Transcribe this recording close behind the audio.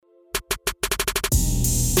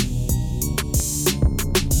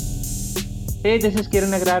Hey, this is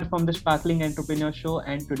Kiran Agrar from the Sparkling Entrepreneur Show,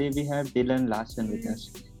 and today we have Dillon Larson with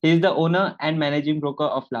us. He is the owner and managing broker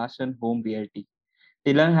of Larson Home Realty.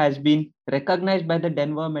 Dillon has been recognized by the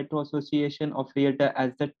Denver Metro Association of Realtor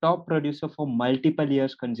as the top producer for multiple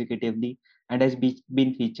years consecutively and has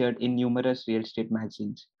been featured in numerous real estate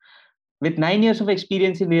magazines. With 9 years of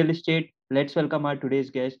experience in real estate, let's welcome our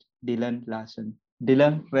today's guest, Dillon Larson.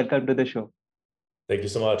 Dillon, welcome to the show. Thank you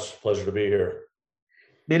so much. Pleasure to be here.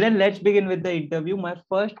 Dylan, let's begin with the interview. My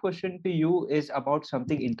first question to you is about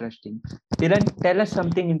something interesting. Dylan, tell us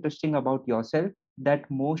something interesting about yourself that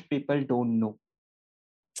most people don't know.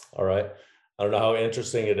 All right. I don't know how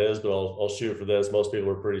interesting it is, but I'll shoot for this. Most people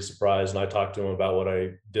are pretty surprised. And I talked to them about what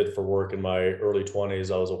I did for work in my early 20s.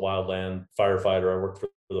 I was a wildland firefighter. I worked for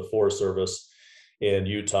the Forest Service in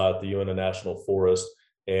Utah at the Uinta National Forest.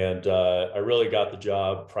 And I really got the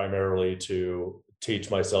job primarily to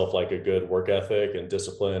teach myself like a good work ethic and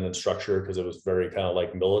discipline and structure, because it was very kind of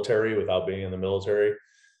like military without being in the military.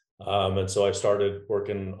 And so I started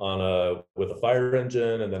working with a fire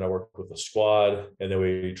engine, and then I worked with a squad, and then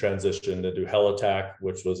we transitioned into heli-tac,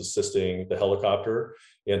 which was assisting the helicopter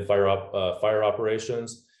in fire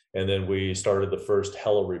operations. And then we started the first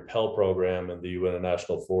heli-repel program in the Uinta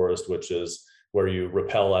National Forest, which is where you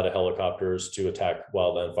rappel out of helicopters to attack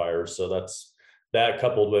wildland fires. So that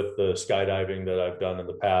coupled with the skydiving that I've done in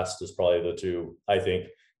the past is probably the two, I think,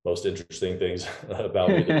 most interesting things about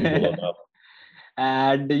me that people don't know.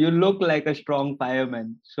 And you look like a strong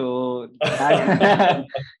fireman. So that,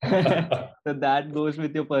 so that goes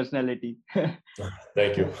with your personality.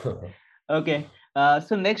 Thank you. Okay.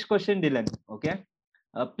 So next question, Dylan. Okay.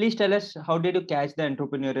 Please tell us, how did you catch the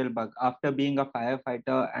entrepreneurial bug after being a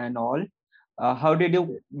firefighter and all? How did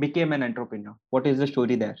you become an entrepreneur? What is the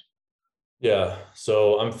story there? Yeah,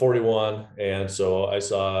 so I'm 41, and so I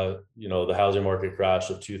saw, the housing market crash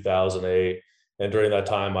of 2008, and during that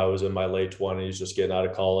time, I was in my late 20s, just getting out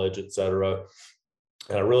of college, et cetera.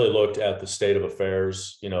 And I really looked at the state of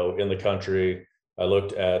affairs, in the country. I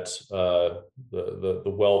looked at the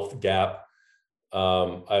wealth gap.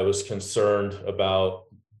 I was concerned about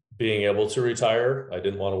being able to retire. I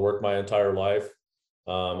didn't want to work my entire life.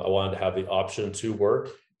 I wanted to have the option to work,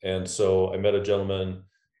 and so I met a gentleman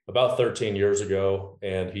about 13 years ago,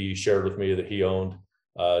 and he shared with me that he owned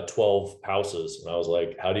 12 houses. And I was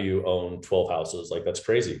like, how do you own 12 houses? Like, that's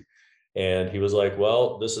crazy. And he was like,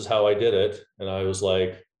 well, this is how I did it. And I was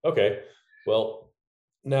like, okay, well,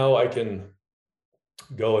 now I can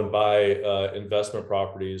go and buy investment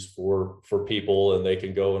properties for people, and they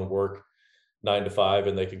can go and work 9 to 5,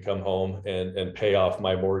 and they can come home and pay off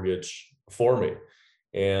my mortgage for me.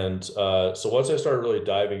 And so once I started really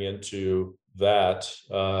diving into that,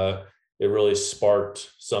 it really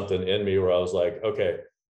sparked something in me where I was like, okay,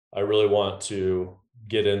 I really want to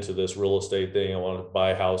get into this real estate thing. I want to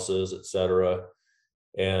buy houses, et cetera.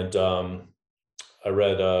 And I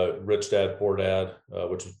read Rich Dad, Poor Dad,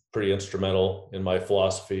 which was pretty instrumental in my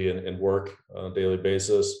philosophy and work on a daily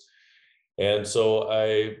basis. And so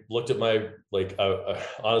I looked at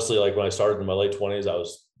honestly, like when I started in my late 20s, I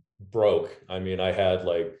was broke. I mean, I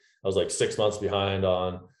was like 6 months behind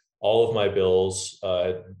on all of my bills. I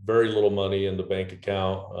had very little money in the bank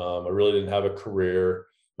account. I really didn't have a career.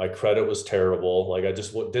 My credit was terrible. Like, I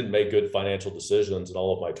just didn't make good financial decisions in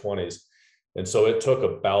all of my 20s. And so it took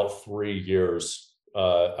about 3 years.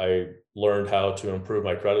 I learned how to improve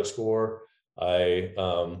my credit score. I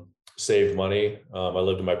saved money. I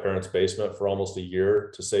lived in my parents' basement for almost a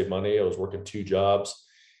year to save money. I was working 2 jobs,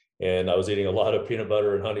 and I was eating a lot of peanut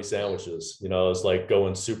butter and honey sandwiches. It was like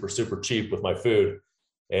going super, super cheap with my food.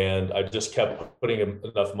 And I just kept putting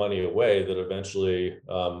enough money away that eventually, it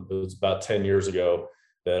was about 10 years ago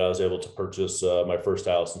that I was able to purchase my first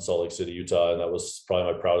house in Salt Lake City, Utah. And that was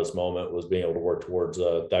probably my proudest moment, was being able to work towards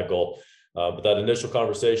that goal. But that initial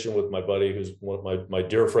conversation with my buddy, who's one of my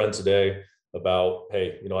dear friends today, about,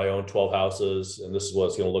 hey, I own 12 houses, and this is what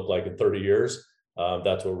it's going to look like in 30 years.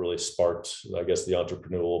 That's what really sparked, I guess, the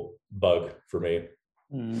entrepreneurial bug for me.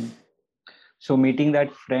 Mm. So meeting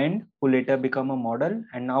that friend who later become a model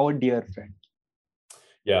and now a dear friend.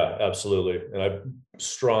 Yeah, absolutely. And I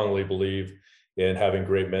strongly believe in having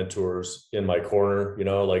great mentors in my corner.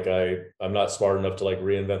 Like I'm not smart enough to like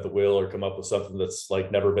reinvent the wheel or come up with something that's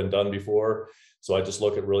like never been done before. So I just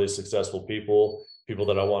look at really successful people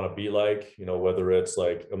that I want to be like, whether it's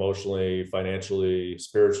like emotionally, financially,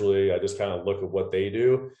 spiritually. I just kind of look at what they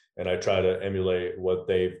do, and I try to emulate what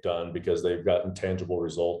they've done, because they've gotten tangible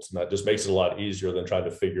results. And that just makes it a lot easier than trying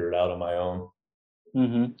to figure it out on my own.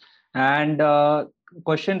 Mm-hmm. And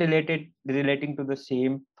question relating to the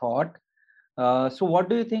same thought. So what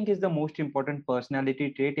do you think is the most important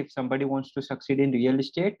personality trait if somebody wants to succeed in real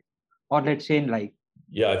estate, or let's say in life?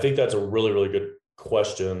 Yeah, I think that's a really, really good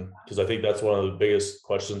question, because I think that's one of the biggest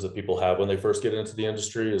questions that people have when they first get into the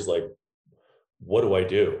industry is like, what do I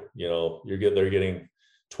do? They're getting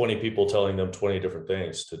 20 people telling them 20 different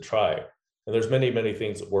things to try. And there's many, many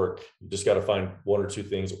things that work. You just got to find one or two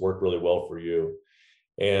things that work really well for you.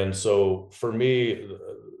 And so for me,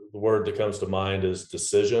 the word that comes to mind is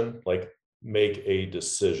decision, like make a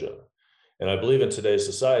decision. And I believe in today's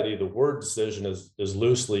society, the word decision is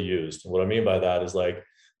loosely used. And what I mean by that is like,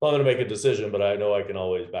 well, I'm going to make a decision, but I know I can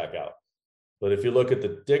always back out. But if you look at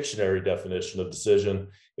the dictionary definition of decision,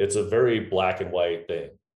 it's a very black and white thing.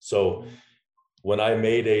 So when I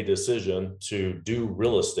made a decision to do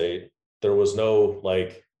real estate, there was no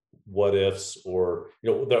like what ifs, or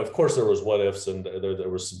of course there was what ifs, and there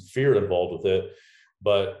was some fear involved with it,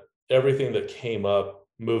 but everything that came up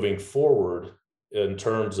moving forward in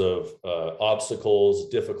terms of obstacles,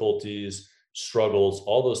 difficulties, struggles,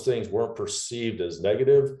 all those things weren't perceived as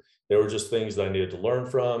negative. They were just things that I needed to learn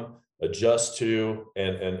from, adjust to,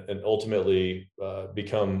 and ultimately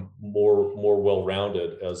become more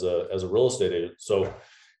well-rounded as a real estate agent. So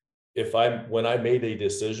when I made a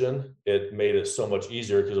decision, it made it so much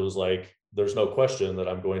easier, because it was like, there's no question that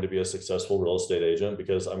I'm going to be a successful real estate agent,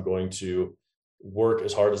 because I'm going to work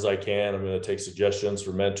as hard as I can. I'm going to take suggestions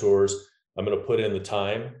from mentors. I'm going to put in the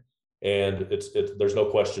time, and there's no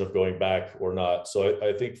question of going back or not. So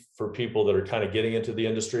I think for people that are kind of getting into the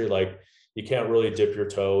industry, like, you can't really dip your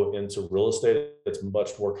toe into real estate. It's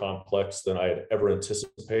much more complex than I had ever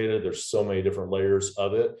anticipated. There's so many different layers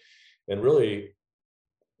of it. And really,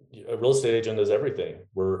 a real estate agent is everything.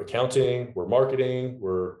 We're accounting, we're marketing,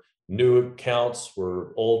 we're new accounts,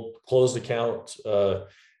 we're old closed account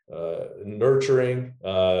nurturing. We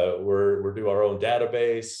do our own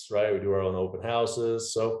database, right? We do our own open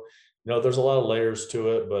houses. So, there's a lot of layers to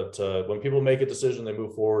it, but when people make a decision, they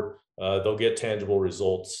move forward, they'll get tangible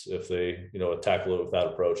results if they, tackle it with that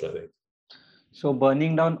approach, I think. So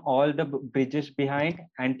burning down all the bridges behind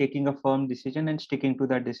and taking a firm decision and sticking to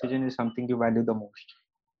that decision is something you value the most.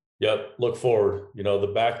 Yep. Look forward.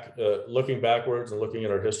 Looking backwards and looking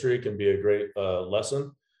at our history can be a great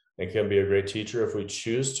lesson, and can be a great teacher if we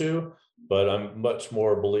choose to. But I'm much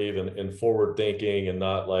more believe in forward thinking, and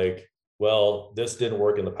not like, well, this didn't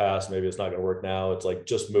work in the past, maybe it's not going to work now. It's like,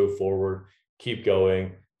 just move forward, keep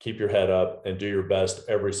going, keep your head up, and do your best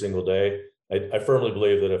every single day. I firmly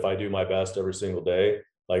believe that if I do my best every single day,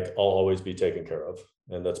 like, I'll always be taken care of.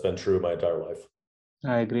 And that's been true my entire life.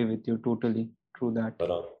 I agree with you totally. True that.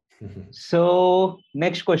 But So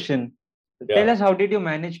next question. Tell yeah. us, how did you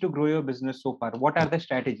manage to grow your business so far? What are the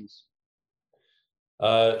strategies?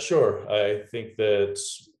 Sure. I think that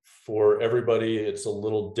for everybody, it's a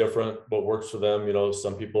little different what works for them.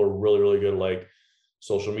 Some people are really, really good at like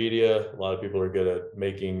social media. A lot of people are good at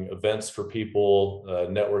making events for people,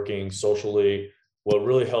 networking socially. What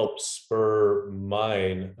really helped spur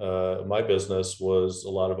my business was a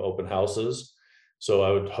lot of open houses. So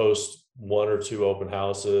I would host one or two open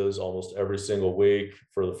houses almost every single week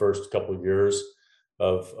for the first couple of years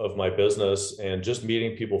of my business. And just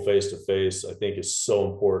meeting people face to face, I think, is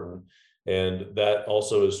so important. And that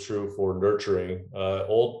also is true for nurturing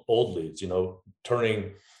old leads,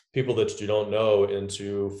 turning people that you don't know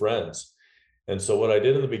into friends. And so what I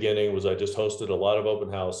did in the beginning was I just hosted a lot of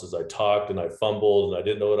open houses. I talked and I fumbled and I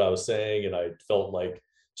didn't know what I was saying. And I felt like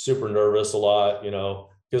super nervous a lot,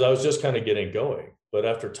 because I was just kind of getting going. But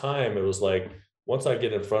after time, it was like, once I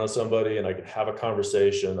get in front of somebody and I can have a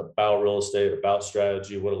conversation about real estate, about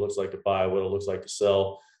strategy, what it looks like to buy, what it looks like to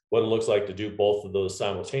sell, what it looks like to do both of those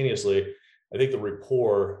simultaneously, I think the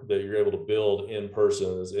rapport that you're able to build in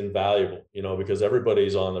person is invaluable, because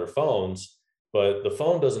everybody's on their phones, but the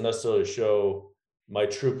phone doesn't necessarily show my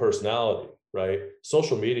true personality, right?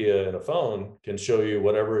 Social media and a phone can show you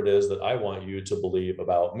whatever it is that I want you to believe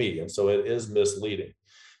about me. And so it is misleading.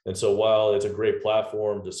 And so while it's a great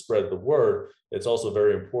platform to spread the word, it's also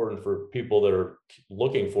very important for people that are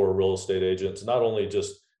looking for a real estate agent to not only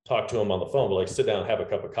just talk to them on the phone, but like sit down, have a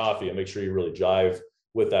cup of coffee, and make sure you really jive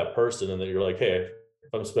with that person. And that you're like, hey,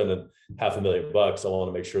 if I'm spending $500,000, I want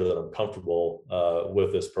to make sure that I'm comfortable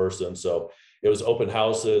with this person. So it was open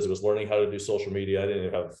houses. It was learning how to do social media. I didn't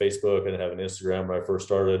even have a Facebook. I didn't have an Instagram when I first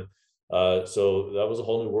started. So that was a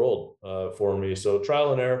whole new world for me. So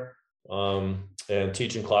trial and error. And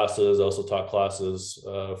teaching classes. I also taught classes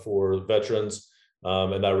for veterans,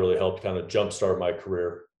 and that really helped kind of jumpstart my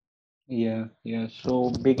career. Yeah. So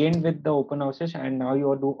begin with the open houses, and now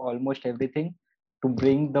you do almost everything to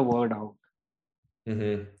bring the word out.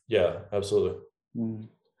 Yeah, absolutely.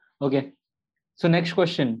 Okay. So next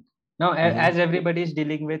question. Now, Mhm. as everybody is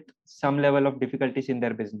dealing with some level of difficulties in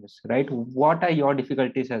their business, right? What are your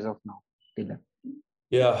difficulties as of now, Dillon?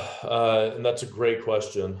 Yeah, and that's a great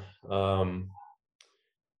question.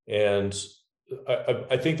 And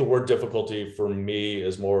I think the word difficulty for me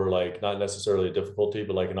is more like not necessarily a difficulty,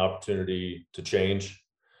 but like an opportunity to change,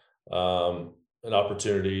 an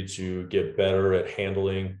opportunity to get better at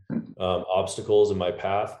handling obstacles in my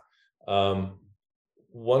path. Um,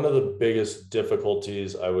 One of the biggest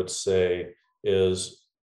difficulties I would say is,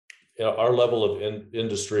 you know, our level of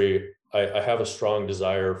industry. I have a strong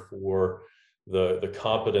desire for the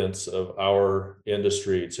competence of our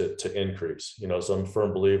industry to increase. You know, so I'm a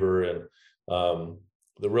firm believer in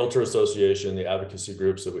the Realtor Association, the advocacy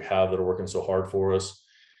groups that we have that are working so hard for us.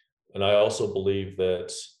 And I also believe that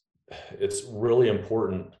it's really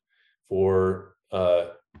important for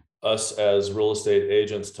us as real estate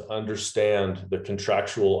agents to understand the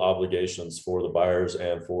contractual obligations for the buyers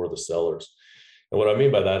and for the sellers. And what I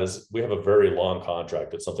mean by that is we have a very long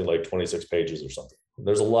contract. It's something like 26 pages or something.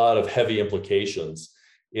 There's a lot of heavy implications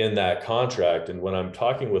in that contract. And when I'm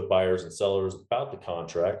talking with buyers and sellers about the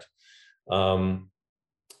contract, um,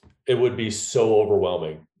 it would be so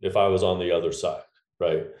overwhelming if I was on the other side,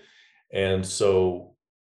 right? And so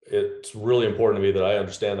it's really important to me that I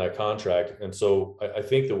understand that contract. And so I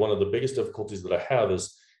think that one of the biggest difficulties that I have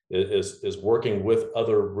is working with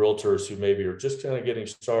other realtors who maybe are just kind of getting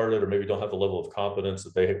started or maybe don't have the level of competence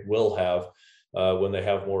that they will have when they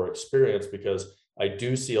have more experience, because I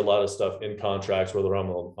do see a lot of stuff in contracts, whether I'm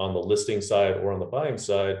on the listing side or on the buying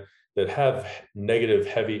side, that have negative,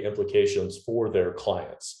 heavy implications for their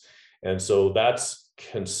clients. And so that's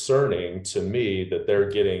concerning to me that they're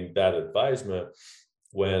getting that advisement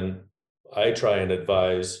when I try and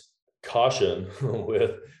advise caution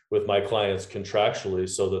with my clients contractually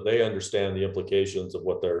so that they understand the implications of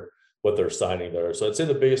what they're signing there. So I'd say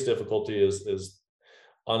the biggest difficulty is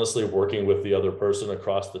honestly working with the other person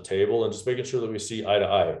across the table and just making sure that we see eye to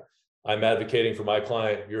eye. I'm advocating for my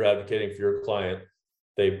client, you're advocating for your client.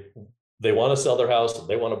 They they want to sell their house,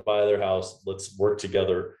 they want to buy their house. Let's work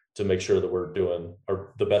together to make sure that we're doing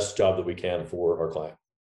the best job that we can for our client.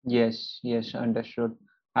 Yes, yes, understood.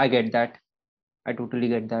 I get that. I totally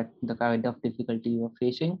get that, the kind of difficulty you're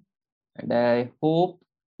facing. And I hope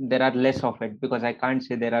there are less of it, because I can't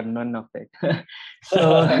say there are none of it.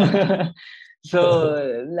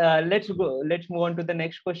 So, let's move on to the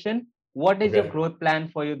next question. What is your Okay. growth plan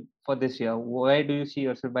for you for this year? Where do you see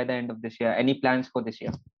yourself by the end of this year? Any plans for this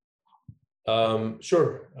year?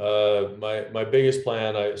 Sure. My biggest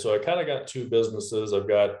plan. I kind of got two businesses. I've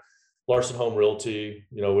got Larson Home Realty,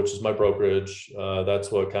 you know, which is my brokerage.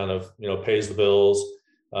 That's what kind of, you know, pays the bills.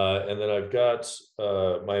 And then I've got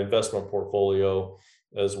my investment portfolio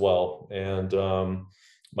as well. And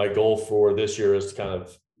my goal for this year is to kind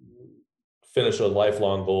of finish a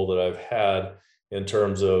lifelong goal that I've had in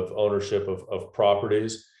terms of ownership of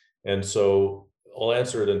properties. And so I'll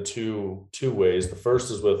answer it in two ways. The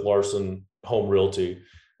first is with Larson Home Realty.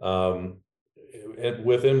 And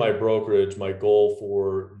within my brokerage, my goal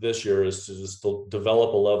for this year is to just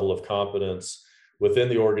develop a level of competence within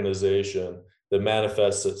the organization that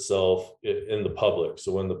manifests itself in the public.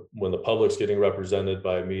 So when the public's getting represented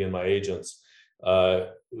by me and my agents,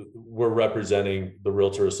 we're representing the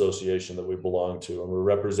Realtor Association that we belong to, and we're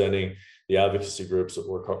representing the advocacy groups that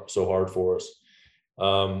work so hard for us.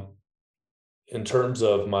 In terms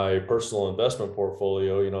of my personal investment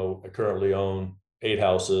portfolio, you know, I currently own 8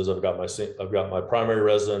 houses. I've got my primary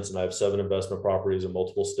residence, and I have 7 investment properties in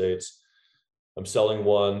multiple states. I'm selling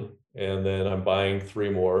one, and then I'm buying 3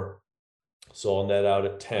 more. So I'll net out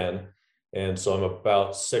at 10. And so I'm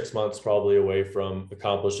about 6 months probably away from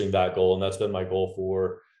accomplishing that goal. And that's been my goal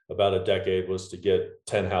for about a decade, was to get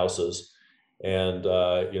 10 houses. And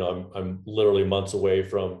you know, I'm literally months away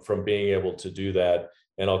from being able to do that.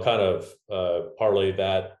 And I'll kind of parlay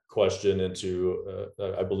that question into,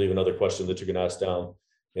 I believe, another question that you can ask down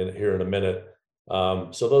here in a minute.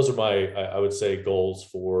 So those are I would say, goals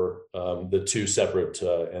for the 2 separate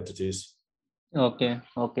entities. Okay,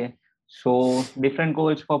 okay. So different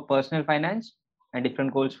goals for personal finance and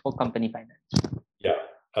different goals for company finance. Yeah,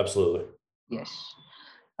 absolutely. Yes.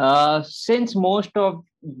 Since most of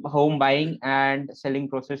home buying and selling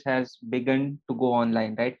process has begun to go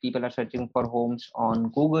online, right? People are searching for homes on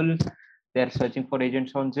Google, they're searching for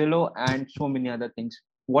agents on Zillow, and so many other things.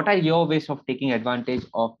 What are your ways of taking advantage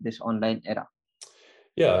of this online era?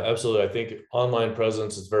 Yeah, absolutely. I think online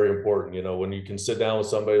presence is very important. You know, when you can sit down with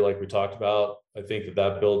somebody like we talked about, I think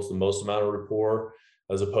that builds the most amount of rapport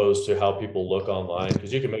as opposed to how people look online,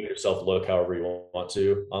 because you can make yourself look however you want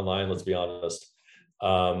to online. Let's be honest.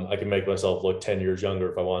 I can make myself look 10 years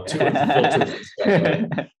younger if I want to with the filters and stuff, right?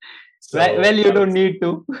 Well, So you don't need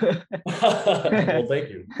to. well, thank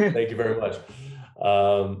you very much.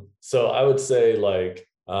 So I would say like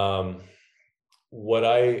what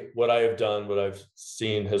I have done, what I've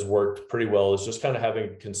seen has worked pretty well is just kind of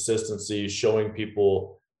having consistency, showing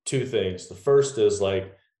people two things. The first is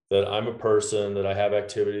like that I'm a person, that I have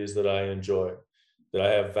activities that I enjoy, that I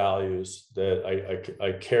have values, that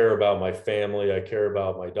I care about my family, I care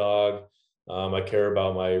about my dog, I care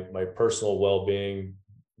about my personal well-being,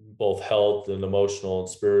 both health and emotional and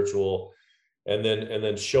spiritual, and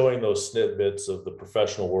then showing those snippets of the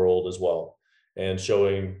professional world as well, and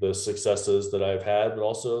showing the successes that I've had, but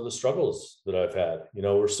also the struggles that I've had.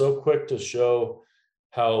 We're so quick to show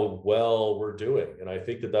how well we're doing, and I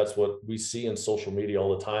think that that's what we see in social media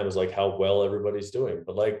all the time, is like how well everybody's doing.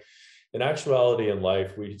 But like in actuality in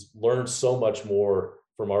life, we learn so much more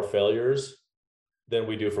from our failures than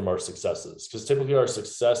we do from our successes, because typically our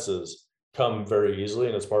successes come very easily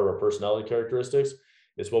and it's part of our personality characteristics.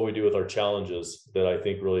 It's what we do with our challenges that I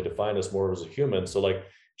think really define us more as a human. So like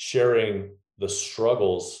sharing the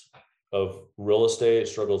struggles of real estate,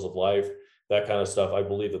 struggles of life, that kind of stuff, I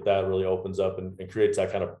believe that really opens up and creates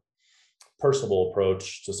that kind of personable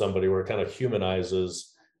approach to somebody, where it kind of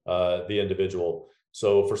humanizes the individual.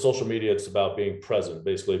 So for social media, it's about being present.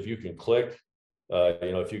 Basically, if you can click,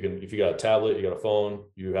 if you got a tablet, you got a phone,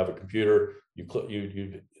 you have a computer,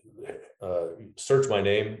 you search my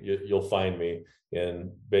name, you'll find me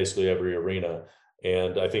in basically every arena.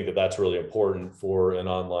 And I think that that's really important for an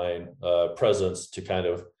online presence, to kind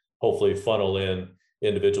of hopefully funnel in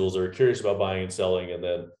individuals that are curious about buying and selling. And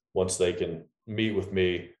then once they can meet with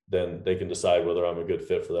me, then they can decide whether I'm a good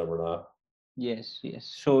fit for them or not. Yes,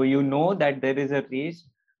 yes. So you know that there is a race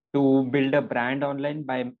to build a brand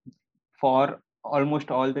online for almost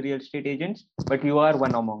all the real estate agents, but you are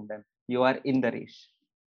one among them. You are in the race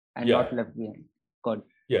and not Yeah. left behind. Good.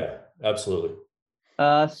 Yeah, absolutely.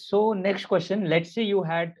 So next question. Let's say you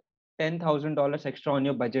had $10,000 extra on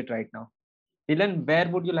your budget right now. Dylan, where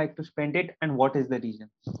would you like to spend it, and what is the reason?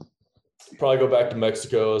 Probably go back to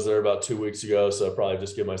Mexico. I was there about 2 weeks ago, so I'll probably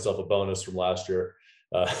just give myself a bonus from last year.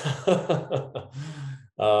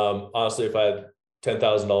 Honestly, if I had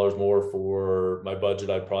 $10,000 more for my budget,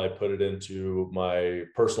 I'd probably put it into my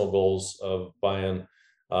personal goals of buying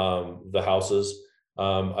the houses.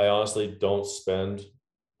 I honestly don't spend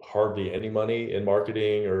hardly any money in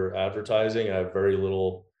marketing or advertising. I have very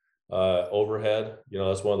little overhead.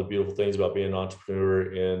 That's one of the beautiful things about being an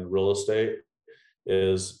entrepreneur in real estate,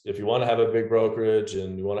 is if you want to have a big brokerage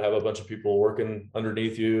and you want to have a bunch of people working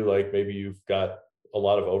underneath you, like maybe you've got a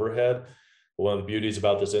lot of overhead. But one of the beauties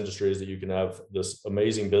about this industry is that you can have this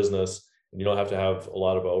amazing business and you don't have to have a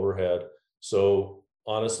lot of overhead. So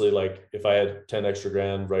honestly, like if I had 10 extra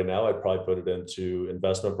grand right now, I'd probably put it into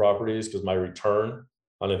investment properties, because my return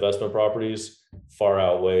on investment properties far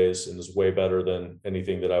outweighs and is way better than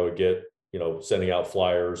anything that I would get, sending out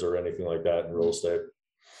flyers or anything like that in real estate.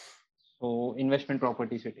 So investment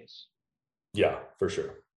properties it is. Yeah, for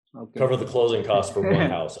sure. Okay. Cover the closing costs for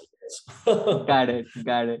one house, I guess. Got it.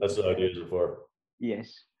 That's what I'd use it for.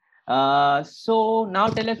 Yes. So now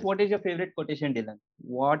tell us, what is your favorite quotation, Dylan?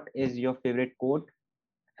 What is your favorite quote?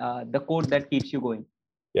 The quote that keeps you going.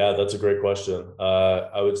 Yeah, that's a great question.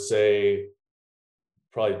 I would say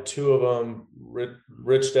probably two of them.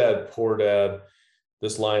 Rich Dad, Poor Dad.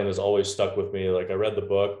 This line has always stuck with me. Like I read the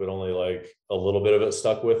book, but only like a little bit of it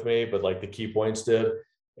stuck with me, but like the key points did.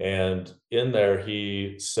 And in there,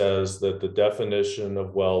 he says that the definition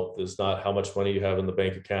of wealth is not how much money you have in the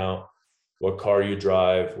bank account, what car you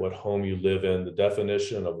drive, what home you live in. The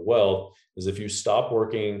definition of wealth is if you stop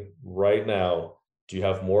working right now, do you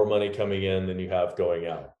have more money coming in than you have going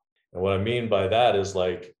out? And what I mean by that is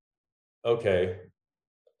like, okay,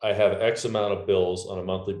 I have X amount of bills on a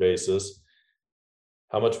monthly basis.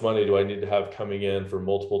 How much money do I need to have coming in for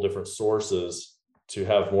multiple different sources to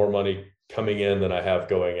have more money coming in than I have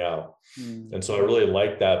going out? And so I really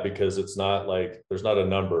like that, because it's not like there's not a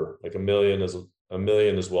number like a million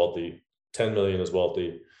is wealthy, 10 million is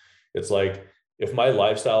wealthy. It's like if my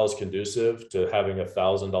lifestyle is conducive to having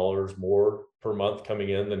 $1,000 more per month coming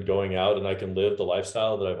in than going out, and I can live the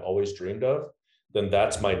lifestyle that I've always dreamed of, then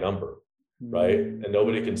that's my number, right? And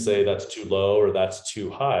nobody can say that's too low or that's too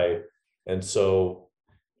high. And so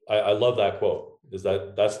I love that quote, is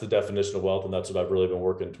that's the definition of wealth. And that's what I've really been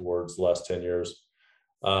working towards the last 10 years.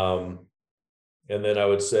 And then I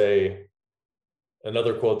would say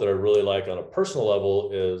another quote that I really like on a personal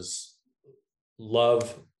level is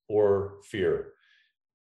love or fear.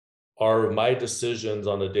 Are my decisions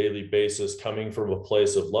on a daily basis coming from a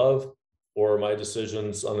place of love or are my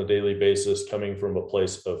decisions on a daily basis coming from a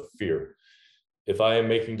place of fear? If I am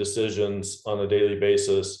making decisions on a daily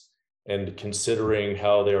basis and considering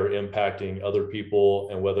how they are impacting other people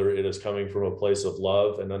and whether it is coming from a place of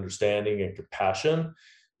love and understanding and compassion,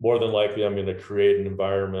 more than likely I'm going to create an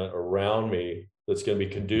environment around me that's going to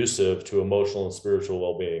be conducive to emotional and spiritual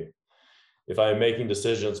well-being. If I am making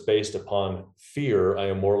decisions based upon fear, I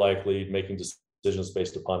am more likely making decisions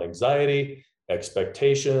based upon anxiety,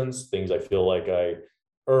 expectations, things I feel like I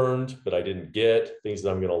earned but I didn't get, things that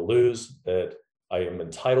I'm going to lose that I am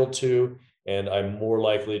entitled to, and I'm more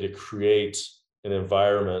likely to create an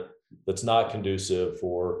environment that's not conducive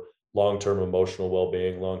for long-term emotional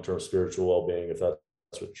well-being, long-term spiritual well-being, if that's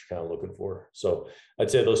what you're kind of looking for. So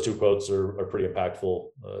I'd say those two quotes are pretty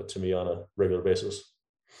impactful to me on a regular basis.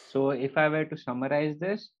 So if I were to summarize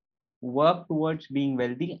this, work towards being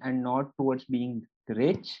wealthy and not towards being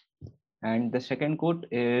rich. And the second quote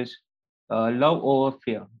is love over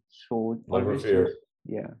fear. So Love or always fear? choose,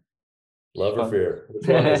 yeah. Love or So, fear? Which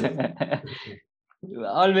one is it?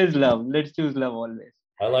 always love. Let's choose love always.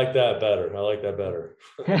 I like that better. I like that better.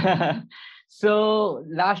 So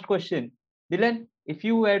last question. Dylan, if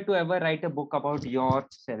you were to ever write a book about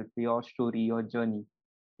yourself, your story, your journey,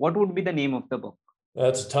 what would be the name of the book?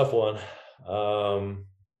 That's a tough one.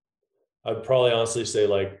 I'd probably honestly say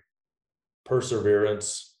like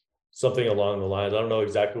perseverance, something along the lines. I don't know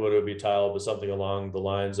exactly what it would be titled, but something along the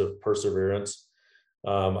lines of perseverance.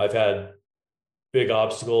 I've had big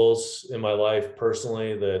obstacles in my life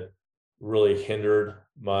personally that really hindered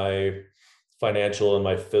my financial and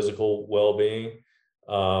my physical well-being,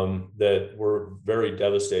 that were very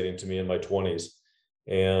devastating to me in my 20s.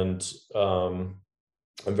 And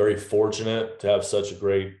I'm very fortunate to have such a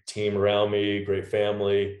great team around me, great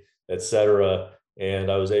family, etc.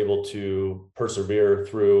 And I was able to persevere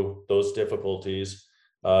through those difficulties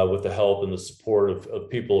with the help and the support of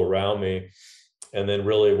people around me. And then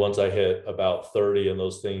really once I hit about 30 and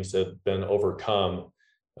those things had been overcome,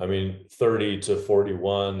 I mean, 30 to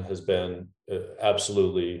 41 has been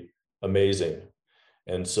absolutely amazing.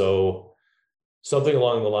 And so something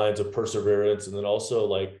along the lines of perseverance, and then also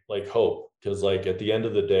like hope, because like at the end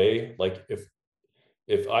of the day, like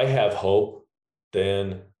if I have hope,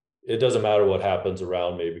 then it doesn't matter what happens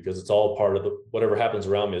around me, because it's all part of whatever happens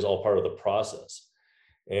around me is all part of the process.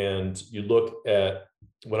 And you look at,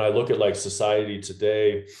 when I look at like society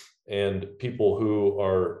today and people who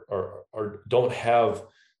are don't have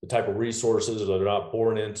the type of resources, or they're not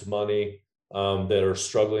born into money, that are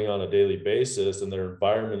struggling on a daily basis, and their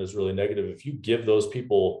environment is really negative. If you give those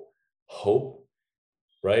people hope,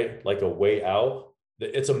 right, like a way out,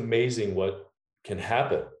 it's amazing what can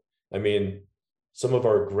happen. I mean, some of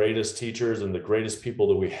our greatest teachers and the greatest people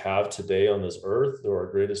that we have today on this earth, who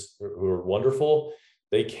are greatest, who are wonderful,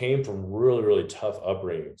 they came from really, really tough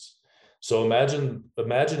upbringings. So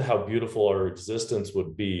imagine how beautiful our existence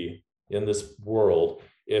would be in this world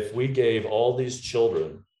if we gave all these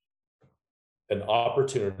children an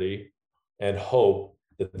opportunity and hope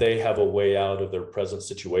that they have a way out of their present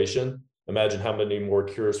situation. Imagine how many more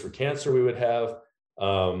cures for cancer we would have.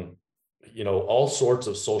 All sorts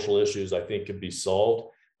of social issues I think could be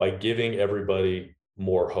solved by giving everybody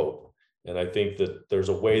more hope. And I think that there's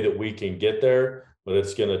a way that we can get there, but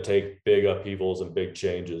it's going to take big upheavals and big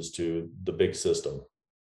changes to the big system.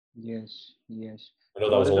 Yes, yes. I know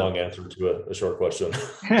that was a long answer to a short question.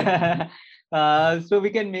 So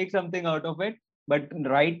we can make something out of it. But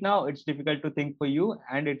right now it's difficult to think for you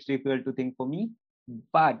and it's difficult to think for me.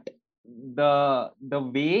 But the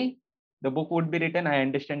way the book would be written, I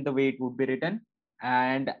understand the way it would be written.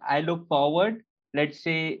 And I look forward, let's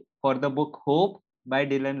say, for the book Hope by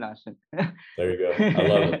Dillon Larson. There you go. I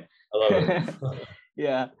love it. I love it.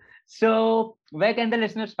 Yeah. So where can the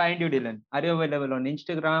listeners find you, Dillon? Are you available on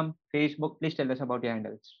Instagram, Facebook? Please tell us about your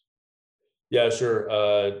handles. Yeah, sure.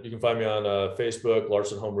 You can find me on Facebook,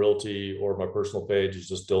 Larson Home Realty, or my personal page is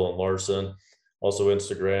just Dillon Larson. Also,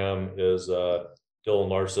 Instagram is Dillon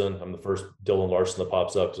Larson. I'm the first Dillon Larson that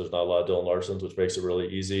pops up because there's not a lot of Dillon Larsons, which makes it really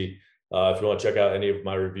easy. If you want to check out any of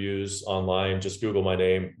my reviews online, just Google my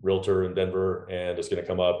name, Realtor in Denver, and it's going to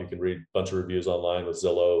come up. You can read a bunch of reviews online with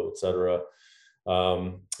Zillow, etc.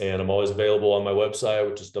 And I'm always available on my website,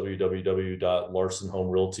 which is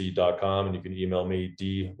www.larsonhomerealty.com. And you can email me,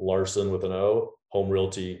 dlarson with an O,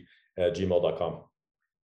 homerealty@gmail.com.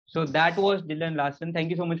 So that was Dillon Larson. Thank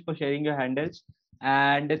you so much for sharing your handles.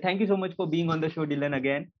 And thank you so much for being on the show, Dillon,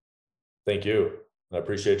 again. Thank you. I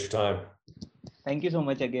appreciate your time. Thank you so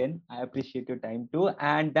much again. I appreciate your time too.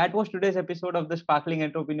 And that was today's episode of the Sparkling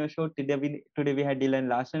Entrepreneur Show. Today we had Dillon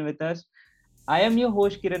Larson with us. I am your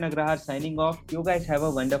host Kiran Agrahar signing off. You guys have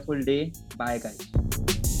a wonderful day. Bye guys.